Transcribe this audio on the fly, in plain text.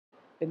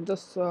In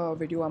this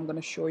video, I'm going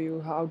to show you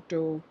how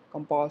to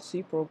compile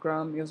C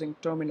program using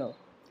terminal.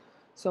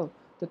 So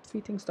the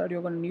three things that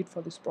you're going to need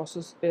for this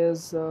process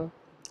is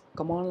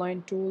command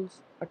line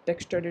tools, a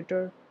text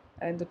editor,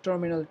 and the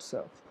terminal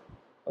itself.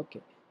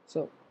 Okay,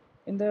 so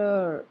in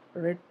the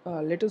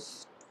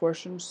latest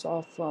versions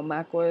of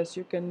Mac OS,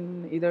 you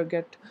can either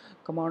get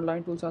command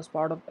line tools as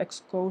part of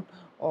Xcode,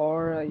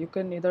 or you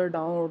can either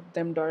download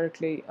them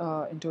directly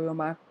into your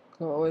Mac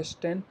OS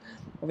 10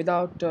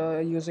 without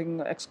using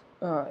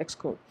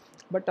Xcode.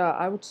 But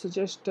I would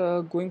suggest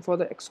going for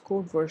the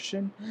Xcode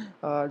version.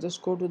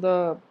 Just go to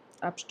the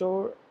App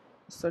Store,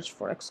 search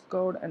for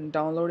Xcode, and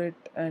download it,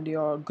 and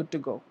you're good to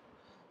go.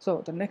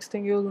 So the next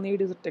thing you'll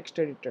need is a text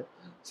editor.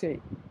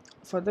 See,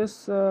 for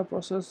this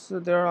process,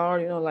 there are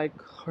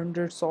like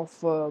hundreds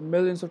of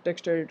millions of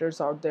text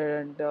editors out there,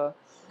 and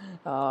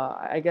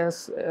I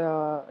guess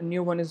a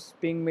new one is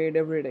being made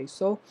every day.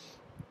 So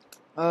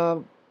uh,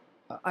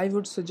 I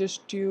would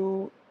suggest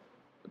you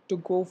to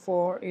go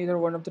for either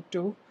one of the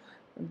two,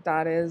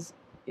 that is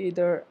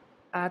either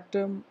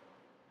Atom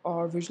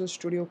or Visual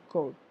Studio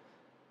Code.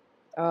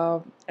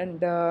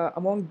 And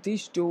among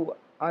these two,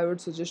 I would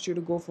suggest you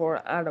to go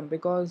for Atom,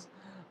 because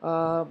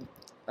uh,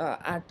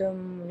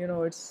 Atom,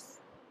 it's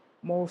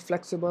more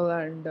flexible,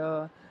 and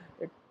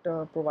it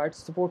provides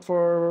support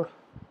for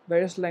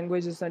various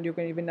languages, and you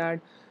can even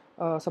add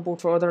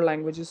support for other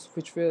languages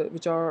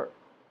which are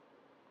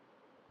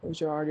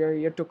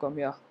yet to come.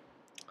 Yeah.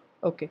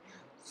 Okay.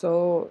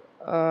 So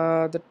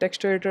the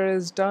text editor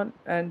is done,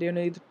 and you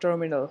need the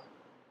terminal.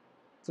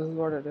 This is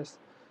what it is,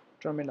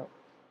 terminal.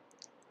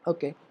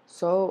 Okay,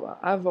 so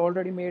I've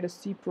already made a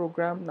C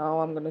program. Now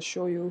I'm going to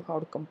show you how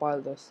to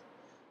compile this.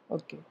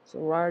 Okay, so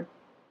write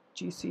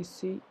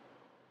gcc.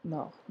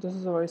 Now this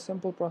is a very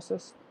simple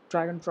process.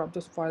 Drag and drop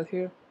this file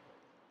here,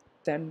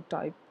 then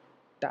type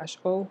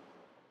 -o.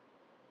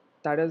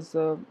 That is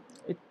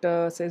it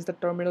says the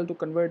terminal to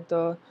convert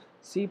the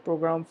C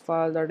program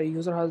file that a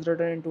user has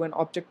written into an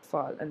object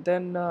file, and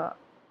then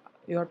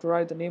you have to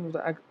write the name of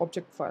the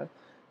object file.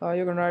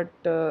 You can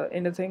write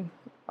anything.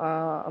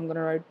 I'm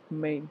gonna write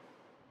main.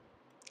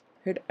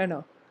 Hit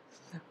enter.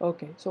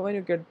 Okay, so when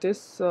you get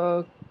this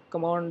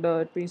command,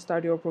 it means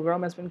that your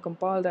program has been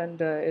compiled,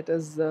 and it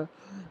is uh,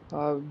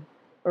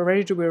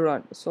 ready to be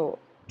run. So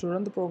to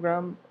run the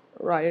program,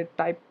 write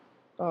type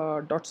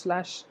dot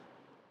slash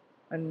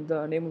and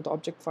the name of the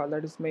object file,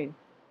 that is main.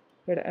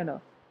 Hit enter.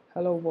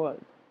 Hello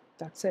world.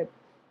 That's it.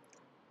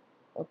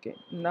 Okay,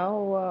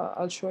 now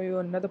I'll show you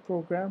another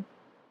program.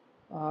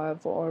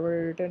 I've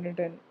already written it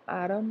in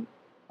Atom.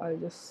 I'll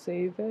just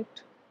save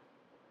it.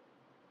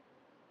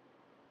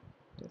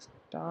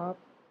 Desktop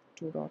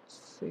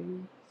 2.c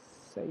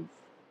save.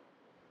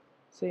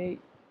 Say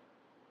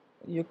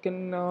you can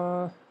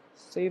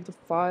save the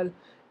file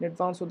in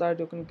advance so that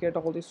you can get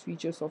all these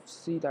features of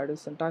C, that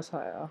is syntax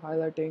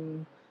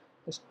highlighting,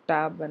 this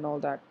tab and all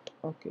that.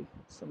 Okay,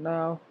 so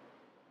now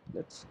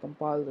let's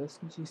compile this.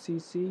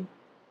 GCC,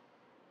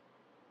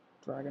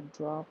 drag and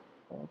drop.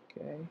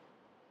 Okay,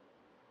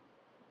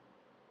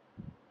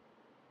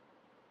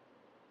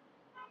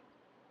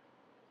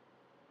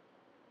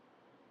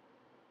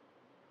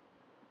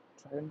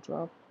 drag and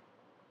drop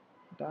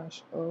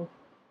 -o.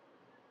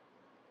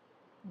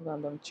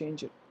 I'm gonna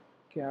change it.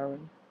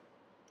 Garen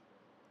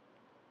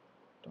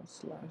dot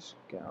slash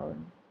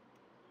Garen.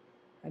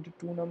 Enter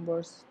two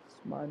numbers.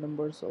 My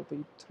numbers will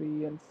be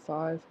 3 and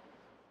 5.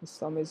 The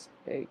sum is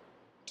 8.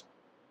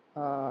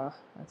 I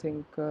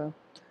think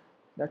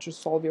that should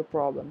solve your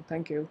problem.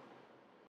 Thank you.